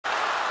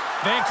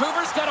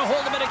Vancouver's got a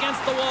hold of it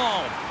against the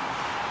wall.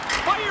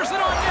 Fires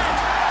it on net.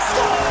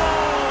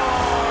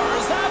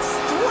 Scores! That's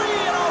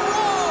 3 in a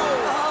row!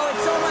 Oh, it's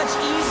so much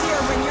easier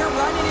when you're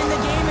running in the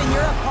game and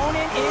your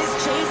opponent is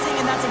chasing,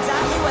 and that's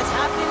exactly what's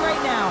happening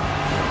right now.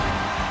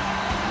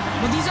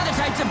 Well, these are the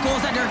types of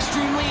goals that are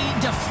extremely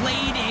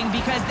deflating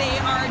because they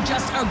are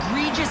just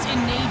egregious in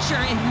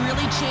nature and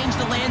really change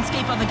the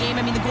landscape of a game.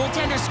 I mean, the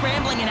goaltender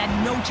scrambling and had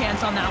no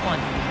chance on that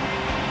one.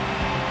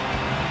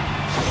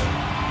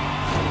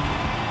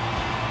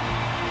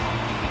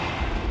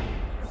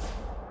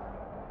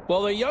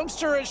 Well, the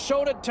youngster has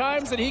shown at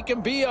times that he can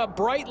be a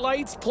bright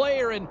lights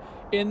player, and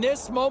in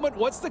this moment,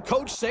 what's the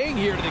coach saying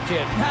here to the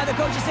kid? The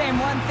coach is saying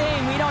one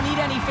thing: we don't need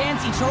any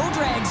fancy toe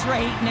drags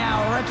right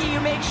now, rookie.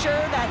 You make sure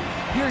that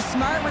you're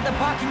smart with the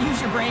puck and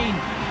use your brain.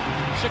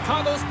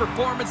 Chicago's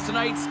performance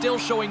tonight still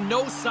showing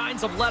no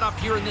signs of let-up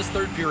here in this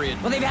third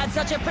period. Well, they've had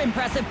such an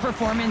impressive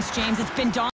performance, James. It's been